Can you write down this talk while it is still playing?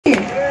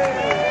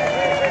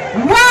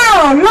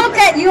Wow, look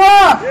at you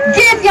all.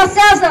 Give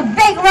yourselves a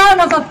big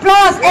round of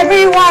applause,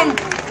 everyone.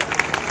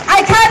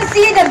 I can't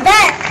see the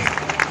back.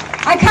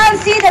 I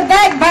can't see the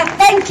back, but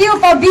thank you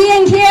for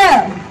being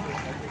here.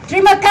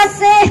 Terima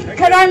kasih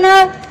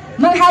kerana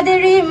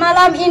menghadiri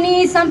malam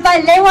ini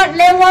sampai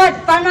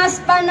lewat-lewat,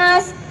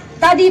 panas-panas.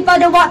 Tadi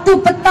pada waktu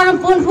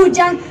petang pun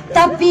hujan,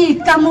 tapi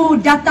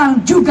kamu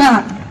datang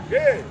juga.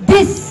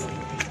 This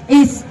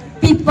is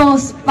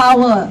people's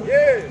power.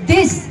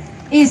 This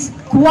is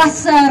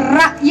kuasa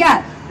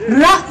rakyat.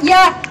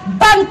 Rakyat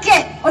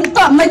bangkit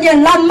untuk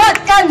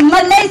menyelamatkan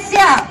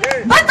Malaysia.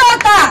 Betul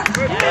tak?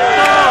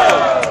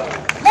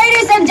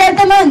 Ladies and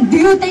gentlemen, do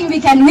you think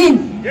we can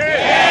win?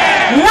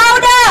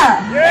 Louder!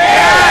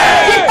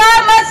 Kita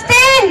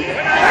mesti?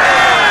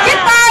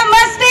 Kita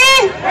mesti?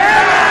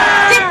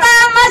 Kita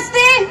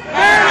mesti?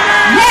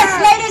 Yes,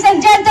 ladies and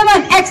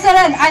gentlemen,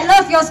 excellent. I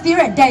love your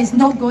spirit. There is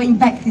no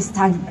going back this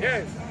time.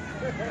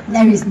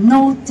 There is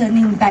no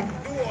turning back.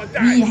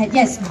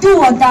 Yes,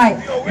 do or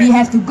die. We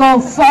have to go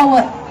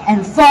forward,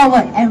 and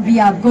we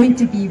are going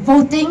to be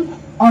voting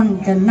on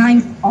the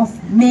 9th of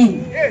May.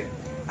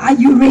 Are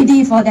you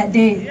ready for that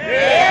day?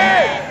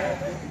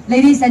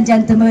 Ladies and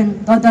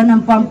gentlemen, tuan-tuan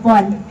dan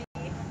puan-puan,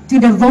 to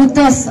the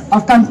voters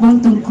of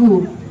Kampung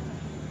Tunku,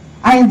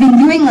 I have been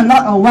doing a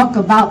lot of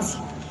walkabouts.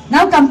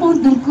 Now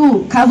Kampung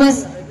Tunku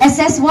covers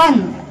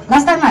SS1,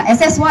 last time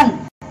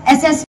SS1,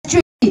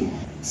 SS3,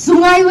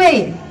 Sungai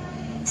Wei,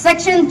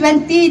 Section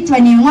 20,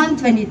 21,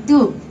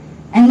 22,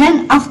 and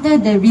then after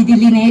the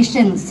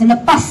redelineation,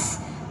 selepas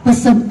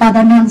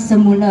persempadanan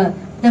semula,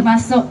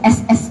 termasuk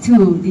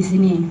SS2 di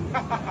sini.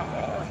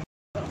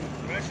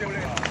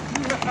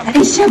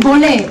 Malaysia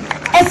boleh,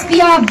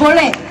 SPR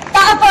boleh,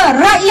 tak apa,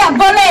 rakyat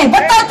boleh,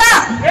 betul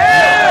tak?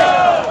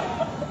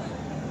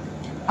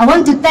 I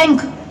want to thank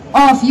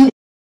all of you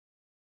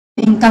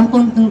in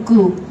Kampung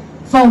Tunku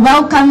for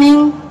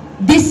welcoming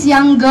this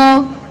young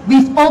girl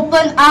with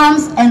open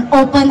arms and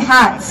open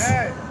hearts.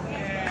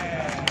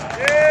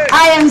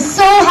 I am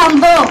so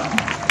humbled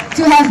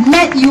to have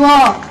met you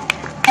all,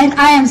 and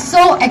I am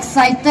so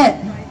excited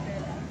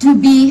to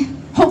be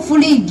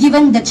hopefully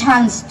given the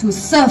chance to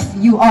serve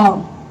you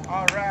all.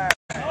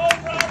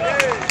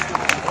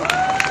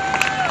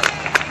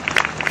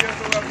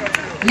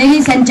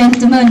 Ladies and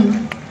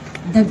gentlemen,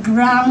 the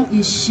ground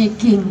is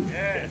shaking.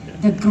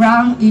 The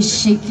ground is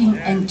shaking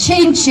and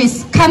change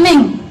is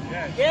coming.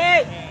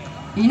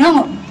 You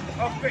know,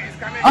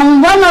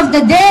 on one of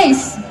the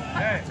days,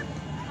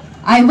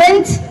 I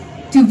went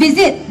to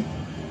visit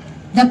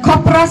the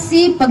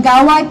Koperasi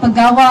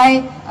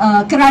Pegawai-Pegawai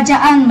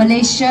Kerajaan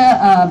Malaysia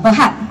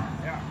Berhad.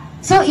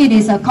 So it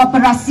is a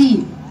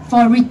koperasi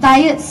for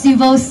retired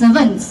civil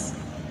servants.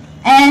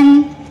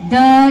 And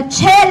the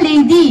chair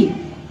lady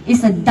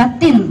is a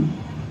Datin,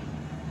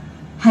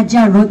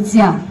 Haja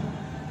Rodzia.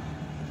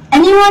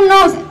 Anyone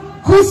knows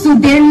who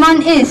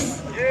Sudirman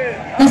is?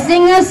 The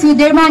singer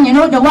Sudirman, you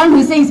know, the one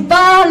who sings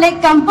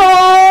Balik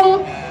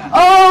Kampung,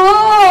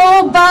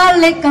 oh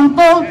Balik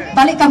Kampung.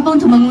 Balik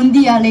Kampung to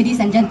mengundi, ladies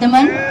and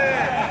gentlemen.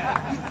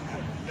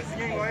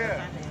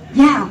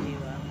 Yeah.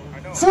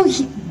 So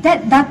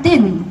that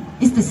Datin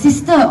is the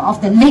sister of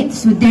the late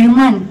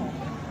Sudirman.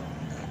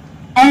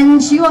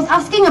 And she was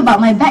asking about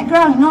my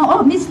background, you know,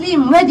 oh Miss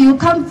Lim, where do you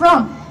come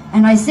from?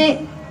 And I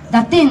said,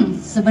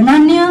 Datin,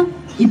 sebenarnya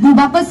ibu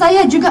bapa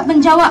saya juga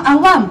penjawat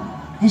awam.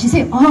 And she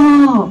said,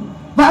 oh,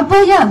 buat apa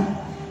ya?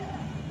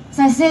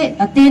 So I said,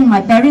 Datin,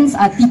 my parents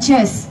are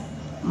teachers.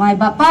 My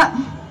bapa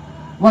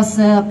was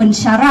a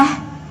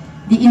pensyarah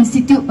di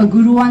Institut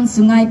Perguruan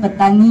Sungai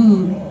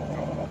Petani.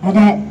 And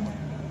that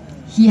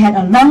he had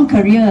a long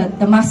career,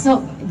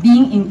 termasuk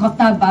being in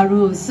Kota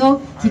Baru, so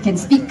he can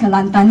speak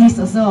Kelantanese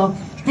also.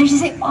 Then she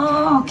said,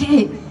 oh,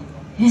 okay.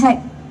 He's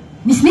like,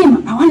 Miss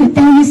Lim, I want to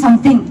tell you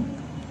something.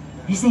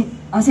 I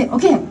said,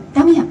 okay,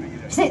 tell me.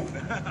 He said,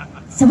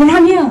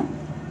 sebenarnya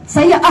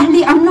saya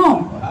ahli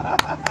UMNO.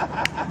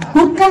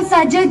 Bukan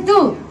saja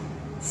itu,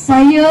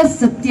 saya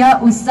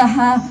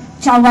setiausaha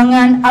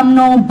cawangan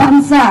UMNO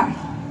bangsa.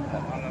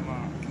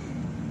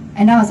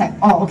 And I was like,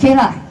 oh, okay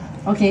lah,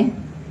 okay.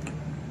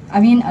 I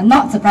mean,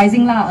 not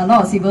surprising lah, a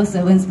lot of civil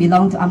servants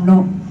belong to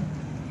UMNO.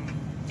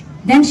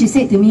 Then she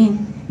said to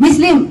me, Miss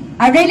Lim,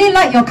 I really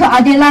like your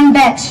keadilan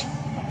badge.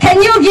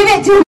 Can you give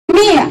it to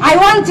me? I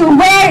want to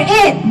wear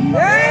it.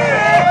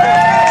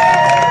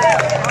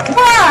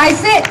 Wow, I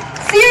said,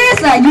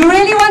 serious ah? You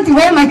really want to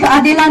wear my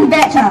keadilan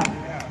badge ah?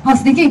 I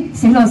was thinking,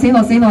 say lo,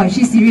 is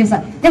she serious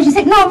ah? Then she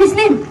said, no, Miss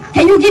Lim,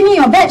 can you give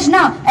me your badge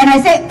now? And I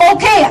said,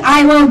 okay,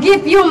 I will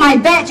give you my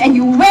badge and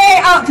you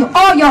wear out to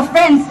all your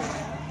friends.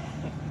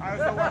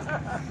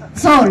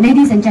 So,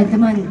 ladies and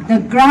gentlemen,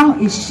 the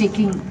ground is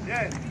shaking.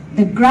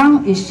 The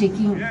ground is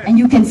shaking,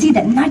 and you can see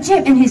that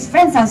Najib and his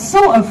friends are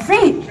so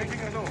afraid.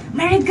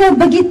 Mereka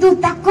begitu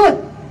takut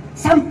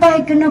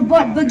sampai kena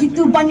buat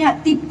begitu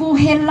banyak tipu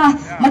helah,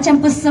 macam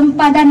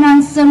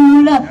persempadanan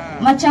semula,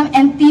 macam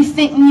anti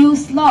fake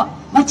news law,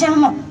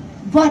 macam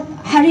buat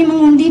hari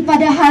mengundi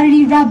pada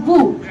hari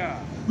Rabu,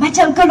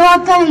 macam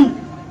keluarkan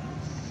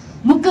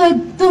muka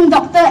Tun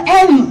Dr.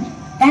 M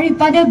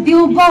daripada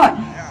billboard.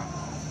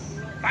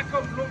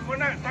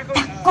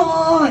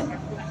 Takut.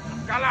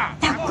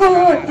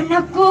 Takut,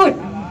 penakut.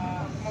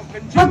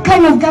 What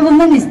kind of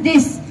government is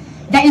this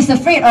that is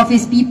afraid of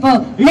his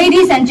people?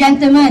 Ladies and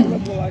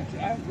gentlemen,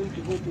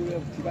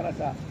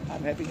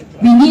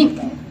 we need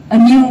a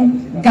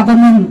new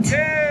government.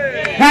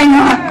 Right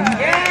now,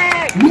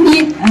 we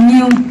need a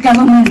new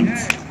government.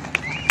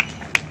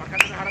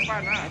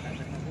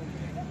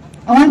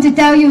 I want to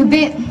tell you a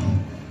bit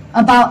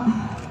about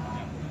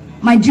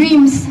my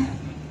dreams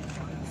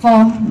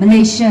for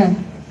Malaysia.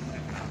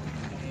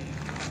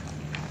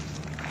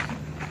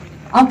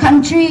 Our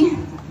country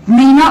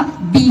may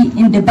not be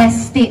in the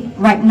best state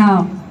right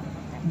now,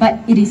 but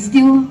it is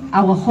still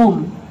our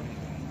home.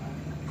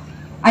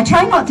 I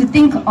try not to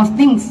think of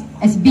things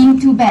as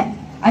being too bad.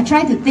 I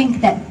try to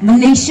think that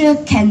Malaysia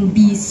can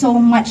be so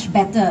much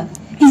better.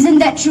 Isn't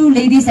that true,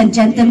 ladies and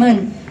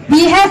gentlemen?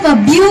 We have a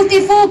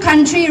beautiful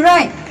country,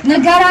 right?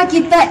 Negara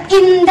kita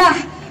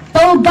indah,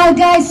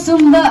 pelbagai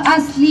sumber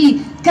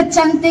asli,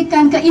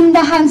 kecantikan,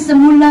 keindahan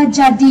semula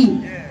jadi.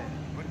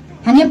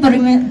 Hanya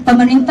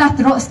pemerintah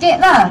teruk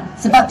sikit lah.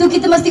 Sebab tu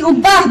kita mesti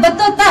ubah,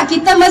 betul tak?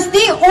 Kita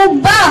mesti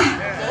ubah.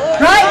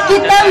 Right?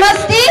 Kita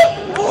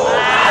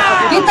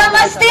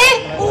mesti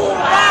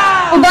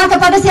ubah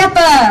kepada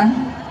siapa?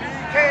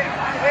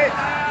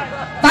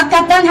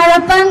 Pakatan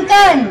Harapan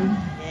kan?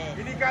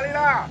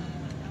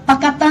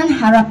 Pakatan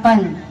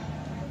Harapan.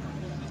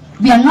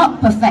 We are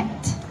not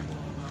perfect,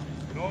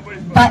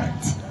 but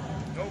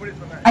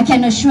I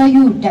can assure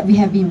you that we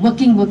have been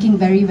working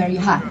very,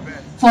 very hard.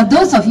 For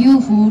those of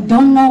you who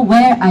don't know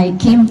where I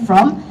came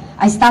from,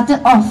 I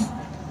started off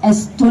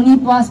as Tony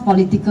Pua's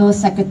political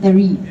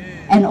secretary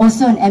and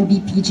also an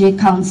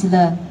MBPJ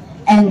councillor.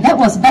 And that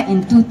was back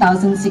in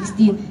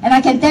 2016. And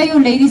I can tell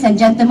you, ladies and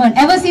gentlemen,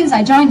 ever since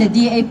I joined the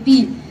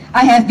DAP,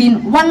 I have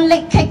been one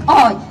leg kick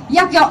or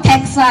yak yok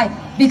tek sai,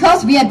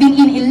 because we have been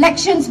in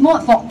elections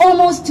mode for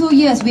almost 2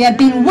 years. We have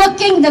been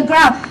working the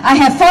ground. I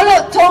have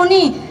followed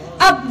Tony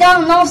up,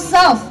 down, north,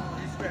 south.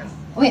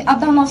 Wait, up,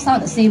 down, north,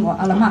 south, the same one,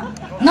 alamak.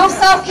 North,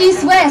 south,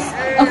 east, west,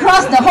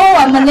 across the whole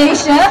of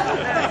Malaysia.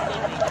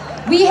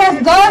 We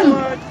have gone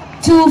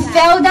to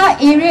Felda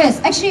areas.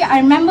 Actually,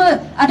 I remember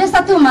ada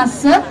satu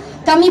masa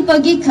kami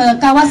pergi ke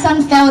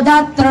kawasan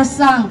Felda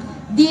Tersang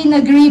di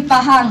negeri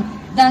Pahang,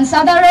 dan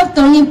saudara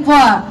Tony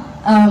Pua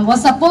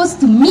was supposed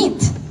to meet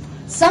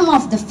some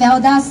of the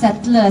Felda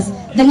settlers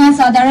dengan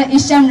saudara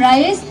Isham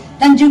Rais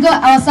dan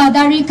juga our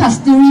saudari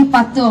Kasturi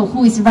Patul,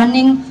 who is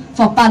running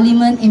for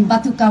parliament in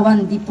Batu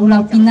Kawan di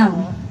Pulau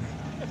Pinang.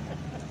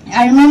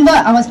 I remember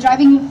I was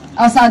driving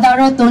our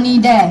saudara Tony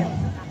there,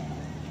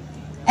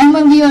 and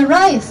when we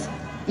arrived,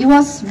 it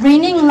was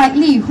raining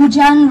lightly,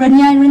 hujan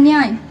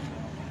renyai-renyai,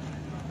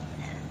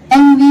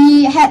 and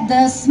we had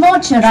the small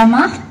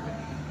ceramah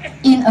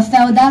in a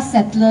Felda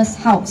settler's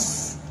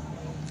house.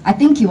 I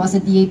think he was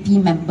a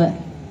DAP member.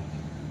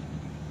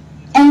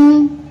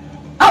 And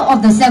out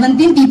of the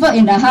 17 people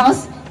in the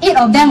house, 8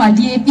 of them are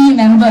DAP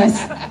members.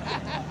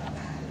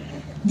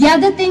 The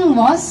other thing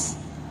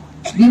was,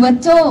 we were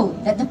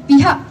told that the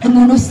pihak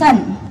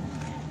pengurusan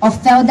of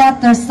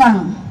Felda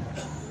Tersang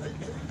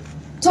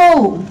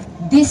told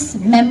this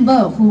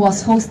member who was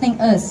hosting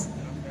us,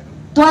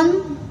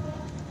 "Tuan,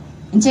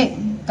 Encik,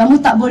 kamu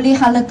tak boleh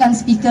halakan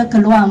speaker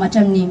keluar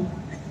macam ni.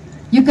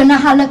 You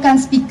kena halakan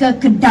speaker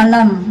ke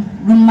dalam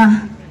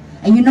rumah."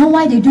 And you know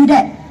why they do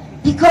that?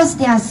 Because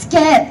they are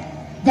scared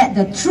that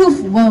the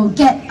truth will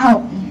get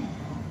out.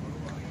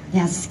 They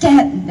are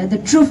scared that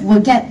the truth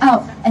will get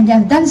out, and they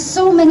have done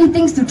so many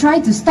things to try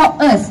to stop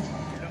us.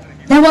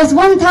 There was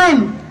one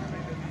time,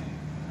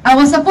 I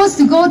was supposed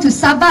to go to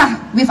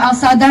Sabah with our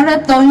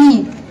saudara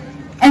Tony,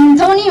 and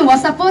Tony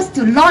was supposed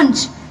to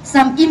launch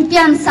some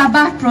Impian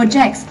Sabah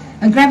projects,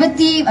 a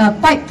gravity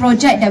pipe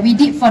project that we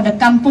did for the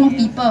Kampung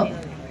people.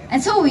 And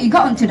so we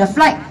got onto the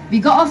flight,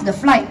 we got off the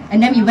flight, and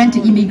then we went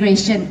to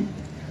immigration.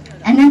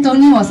 And then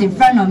Tony was in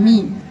front of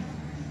me.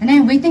 And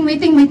then waiting,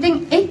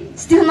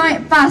 still not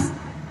yet passed.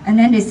 And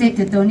then they said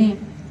to Tony,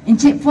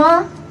 "Encik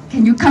Pua,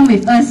 can you come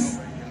with us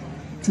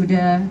to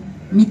the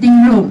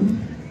meeting room?"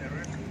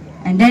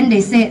 And then they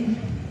said,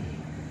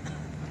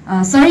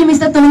 "Sorry,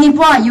 Mr. Tony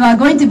Pua, you are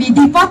going to be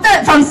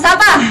deported from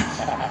Sabah."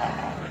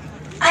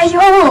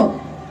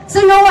 Ayo! So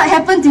you know what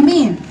happened to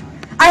me?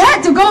 I had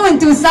to go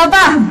into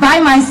Sabah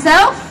by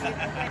myself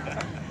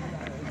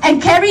and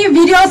carry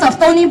videos of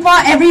Tony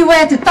Pua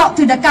everywhere to talk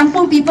to the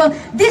Kampung people.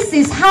 This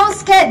is how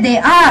scared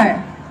they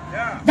are,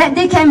 that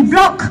they can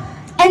block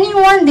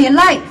anyone they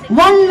like,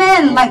 one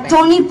man like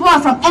Tony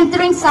Pua, from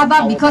entering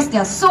Sabah because they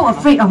are so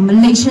afraid of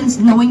Malaysians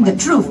knowing the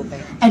truth.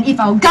 And if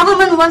our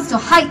government wants to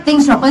hide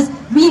things from us,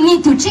 we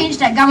need to change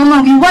that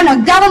government. We want a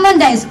government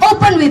that is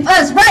open with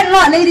us, right or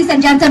not, ladies and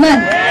gentlemen?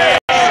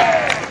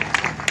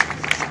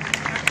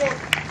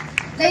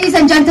 Ladies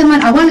and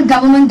gentlemen, I want a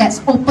government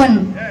that's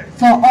open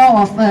for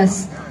all of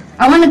us.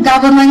 I want a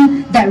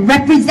government that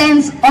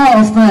represents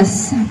all of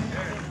us.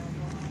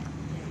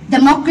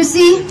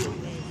 Democracy,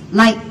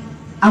 like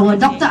our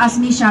Dr.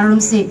 Asmi Sharum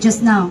said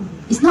just now,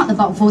 it's not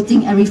about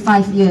voting every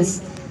 5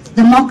 years.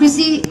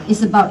 Democracy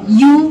is about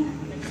you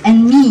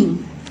and me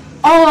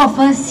all of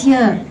us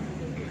here,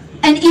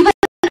 and even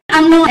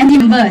unknown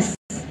members.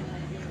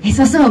 It's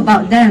also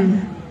about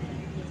them.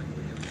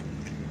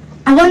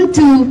 I want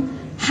to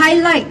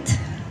highlight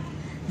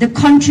the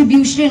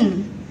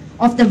contribution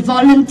of the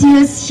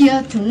volunteers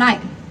here tonight.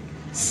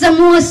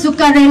 Semua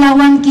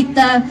sukarelawan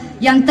kita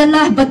yang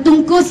telah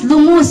bertungkus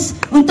lumus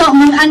untuk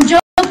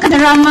menganjurkan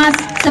ceramah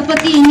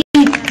seperti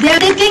ini. They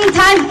are taking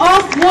time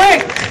off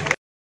work.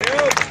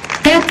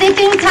 They are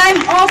taking time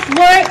off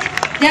work.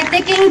 They are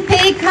taking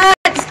pay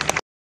cuts.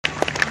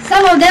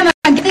 Some of them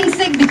are getting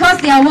sick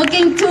because they are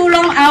working too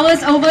long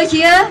hours over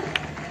here.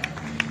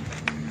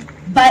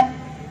 But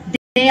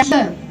they are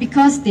here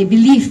because they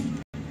believe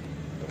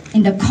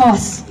in the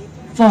cause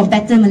for a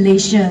better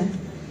Malaysia.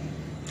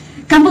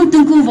 Kampung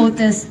Tunku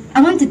voters,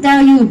 I want to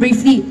tell you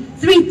briefly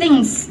 3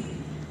 things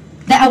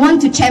that I want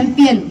to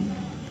champion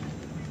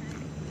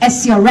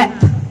as your rep,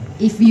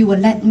 if you will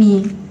let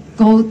me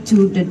go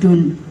to the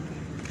Dun.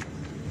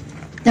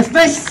 The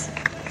first,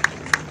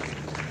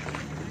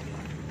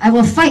 I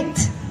will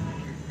fight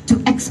to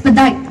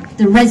expedite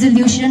the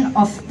resolution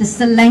of the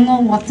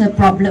Selangor water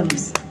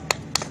problems.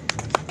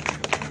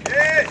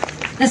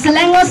 The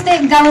Selangor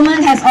state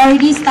government has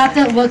already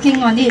started working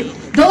on it.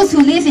 Those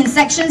who live in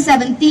Section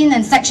 17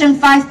 and Section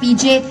 5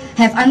 PJ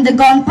have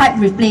undergone pipe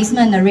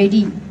replacement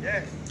already.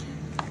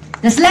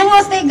 The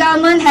Selangor state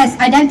government has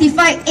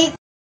identified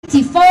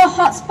 84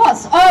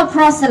 hotspots all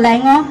across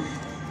Selangor,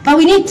 but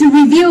we need to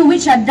review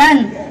which are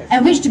done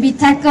and which to be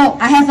tackled.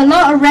 I have a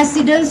lot of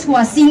residents who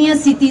are senior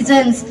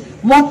citizens.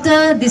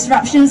 Water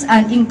disruptions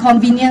are an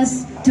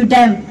inconvenience to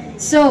them.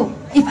 So,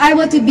 if I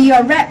were to be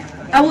your rep,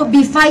 I would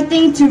be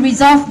fighting to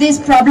resolve this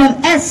problem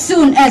as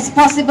soon as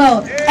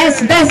possible,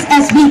 as best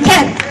as we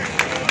can.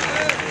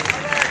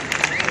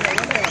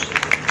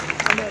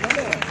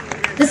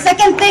 The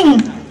second thing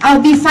I'll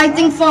be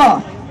fighting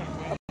for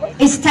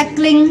is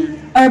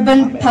tackling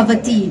urban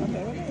poverty.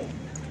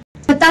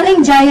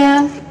 Petaling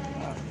Jaya,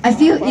 I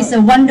feel, is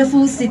a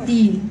wonderful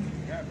city,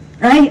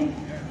 right?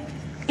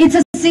 It's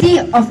a city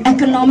of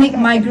economic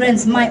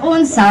migrants. My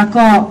own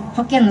Sako,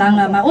 Hokkien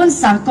Langa, my own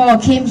Sako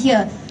came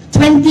here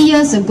 20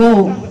 years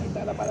ago.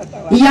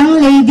 A young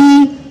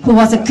lady who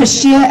was a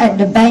cashier at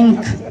the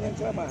bank.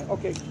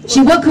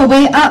 She worked her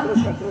way up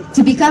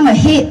to become a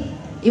head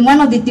in one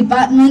of the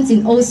departments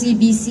in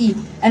OCBC.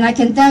 And I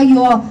can tell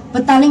you all,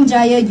 Petaling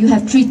Jaya, you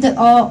have treated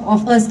all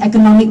of us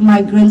economic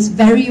migrants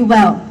very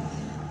well.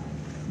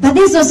 But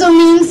this also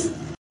means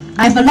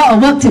I have a lot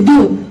of work to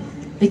do.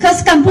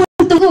 Because Kampung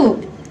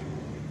Tunku,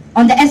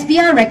 on the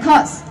SPR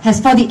records,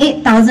 has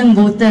 48,000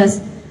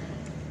 voters.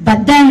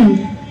 But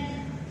then,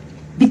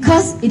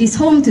 because it is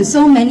home to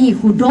so many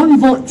who don't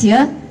vote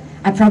here,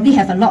 I probably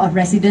have a lot of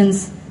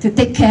residents to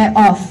take care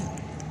of.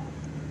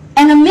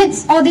 And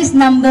amidst all these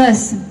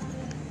numbers,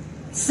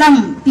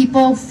 some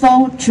people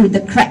fall through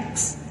the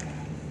cracks.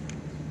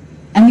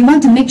 And we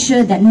want to make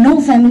sure that no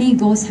family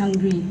goes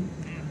hungry.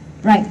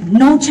 Right?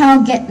 No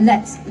child gets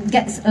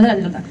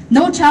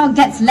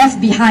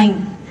left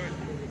behind.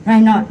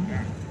 Right? Not.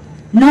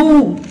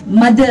 No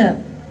mother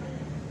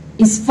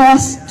is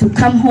forced to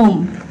come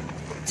home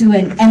to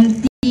an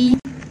empty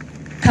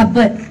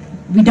cupboard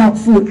without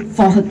food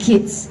for her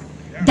kids.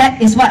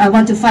 That is what I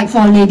want to fight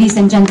for, ladies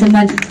and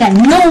gentlemen. That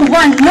no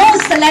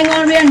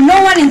Selangorian,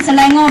 no one in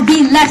Selangor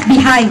be left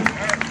behind.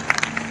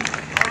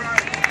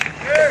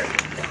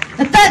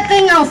 The third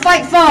thing I'll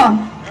fight for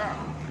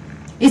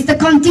is the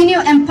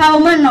continued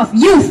empowerment of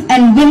youth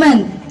and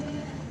women.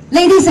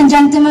 Ladies and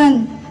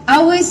gentlemen, I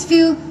always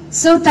feel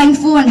so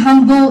thankful and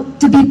humble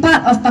to be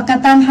part of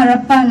Pakatan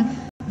Harapan,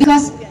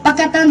 because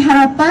Pakatan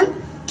Harapan,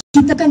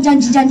 kita kan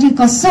janji-janji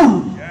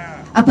kosong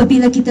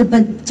apabila kita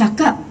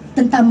bercakap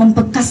tentang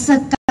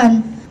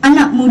memperkasakan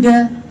anak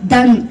muda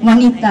dan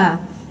wanita.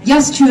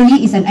 Yours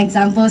truly is an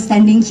example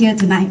standing here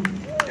tonight.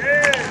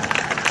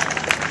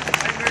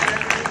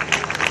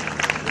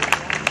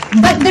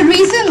 But the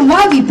reason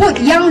why we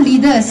put young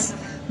leaders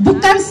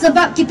bukan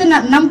sebab kita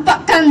nak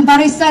nampakkan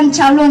barisan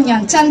calon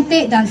yang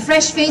cantik dan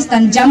fresh face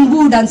dan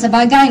jambu dan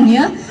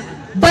sebagainya,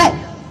 but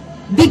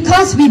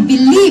because we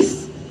believe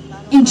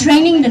in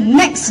training the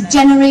next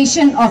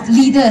generation of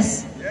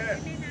leaders.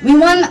 We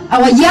want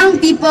our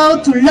young people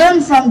to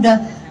learn from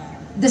the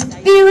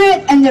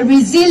spirit and the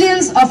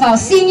resilience of our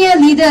senior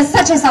leaders,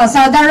 such as our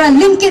Saudara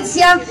Lim Kit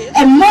Siang,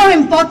 and more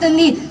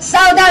importantly,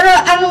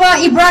 Saudara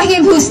Anwar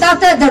Ibrahim, who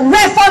started the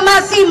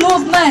Reformasi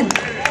movement.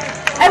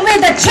 And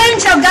with the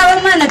change of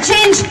government, a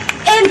change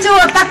into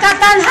a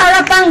Pakatan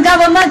Harapan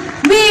government,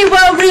 we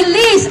will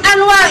release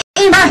Anwar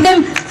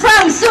Ibrahim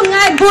from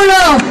Sungai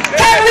Buloh.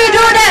 Can we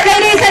do that,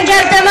 ladies and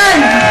gentlemen?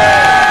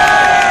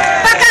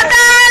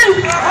 Pakatan!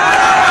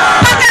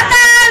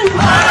 Pakatan!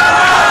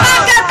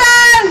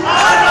 Pakatan!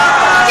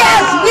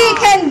 Yes, we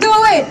can do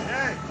it!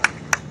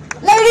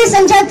 Ladies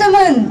and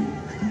gentlemen,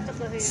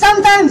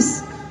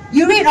 sometimes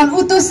you read on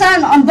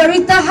utusan, on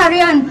berita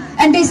harian,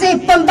 and they say,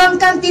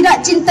 pembangkang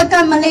tidak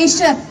cintakan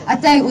Malaysia. I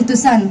tell you,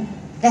 utusan,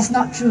 that's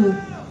not true.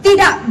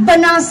 Tidak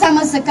benar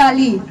sama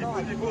sekali.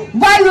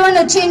 Why we want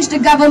to change the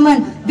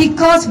government?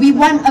 Because we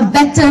want a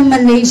better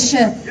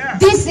Malaysia.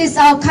 This is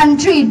our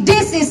country.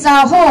 This is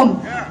our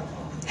home.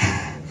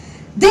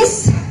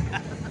 This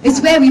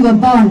is where we were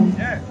born.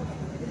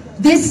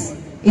 This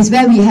is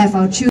where we have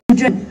our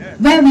children,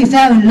 where we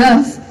fell in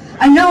love.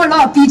 I know a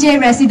lot of PJ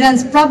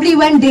residents probably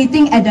went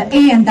dating at the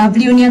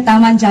A&W near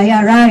Taman Jaya,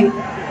 right?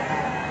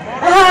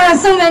 Ah,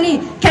 so many.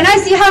 Can I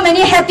see how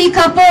many happy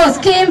couples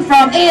came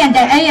from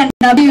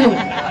A&W?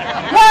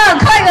 Wow,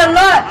 quite a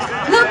lot.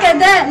 Look at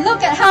that.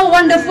 Look at how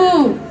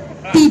wonderful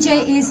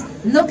PJ is.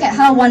 Look at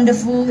how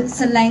wonderful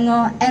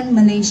Selangor and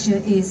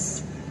Malaysia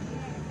is.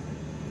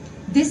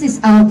 This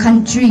is our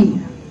country.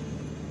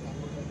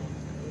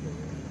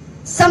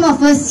 Some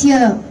of us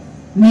here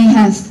may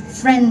have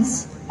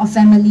friends or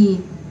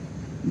family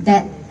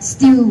that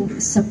still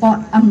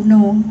support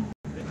UMNO,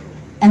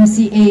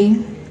 MCA,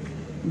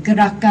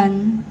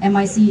 Gerakan,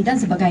 MIC dan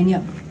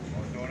sebagainya.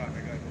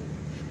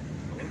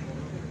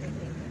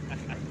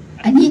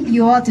 I need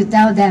you all to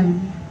tell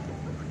them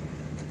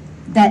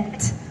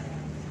that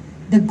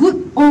the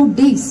good old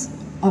days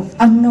of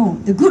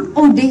UMNO, the good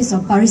old days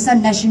of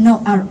Barisan Nasional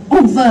are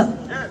over.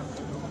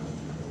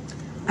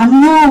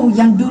 UMNO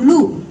yang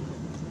dulu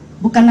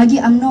bukan lagi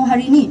UMNO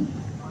hari ini.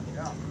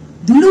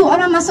 Dulu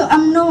orang masuk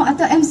UMNO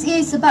atau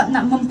MCA sebab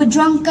nak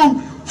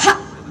memperjuangkan hak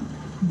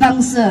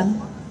bangsa,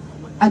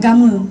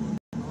 agama,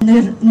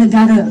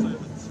 negara.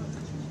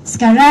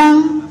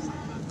 Sekarang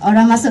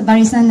orang masuk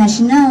Barisan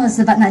Nasional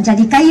sebab nak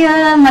jadi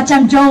kaya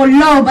macam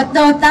Jolo,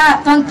 betul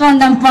tak kawan-kawan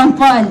dan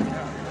puan-puan?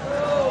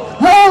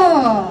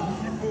 Oh,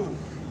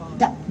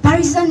 the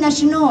Barisan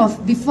Nasional of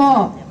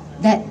before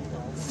that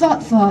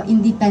fought for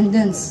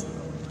independence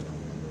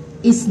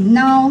is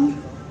now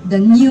the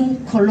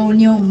new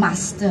colonial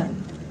master.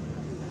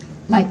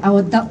 Like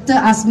our doctor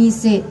Asmi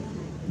said,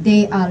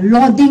 they are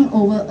lording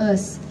over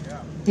us.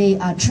 They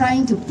are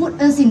trying to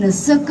put us in a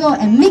circle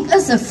and make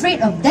us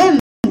afraid of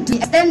them, to the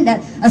extent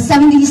that a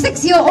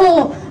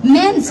 76-year-old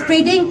man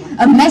spreading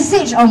a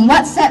message on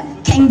WhatsApp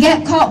can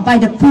get caught by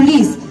the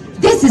police.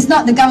 This is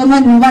not the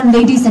government we want,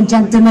 ladies and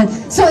gentlemen.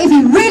 So if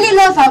we really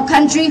love our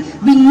country,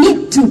 we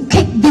need to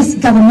kick this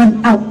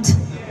government out.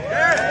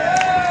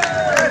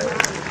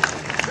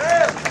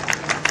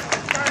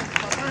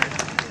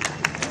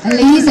 And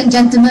ladies and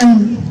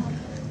gentlemen,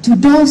 to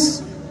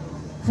those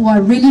who are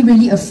really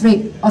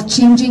afraid of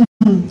changing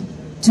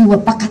to a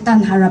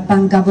Pakatan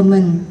Harapan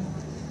government,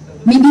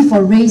 maybe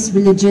for race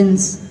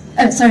reasons,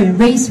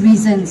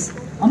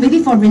 or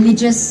maybe for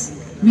religious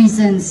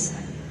reasons,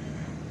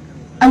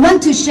 I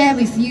want to share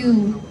with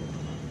you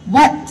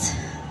what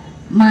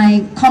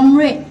my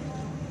comrade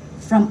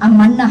from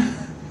Amanah,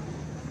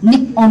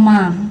 Nick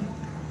Omar,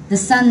 the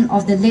son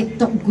of the late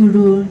Tok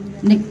Guru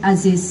Nick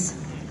Aziz,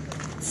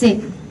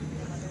 said.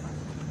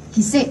 He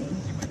said,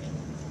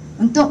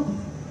 untuk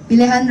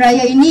pilihan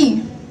raya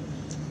ini,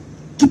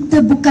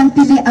 kita bukan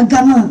pilih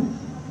agama,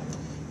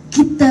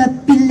 kita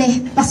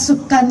pilih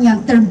pasukan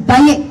yang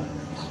terbaik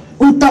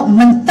untuk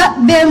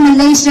mentadbir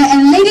Malaysia.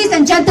 And ladies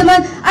and gentlemen,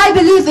 I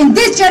believe in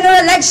this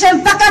general election,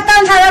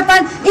 Pakatan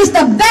Harapan is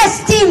the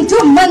best team to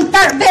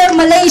mentadbir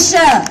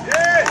Malaysia.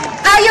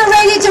 Are you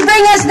ready to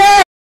bring us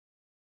there?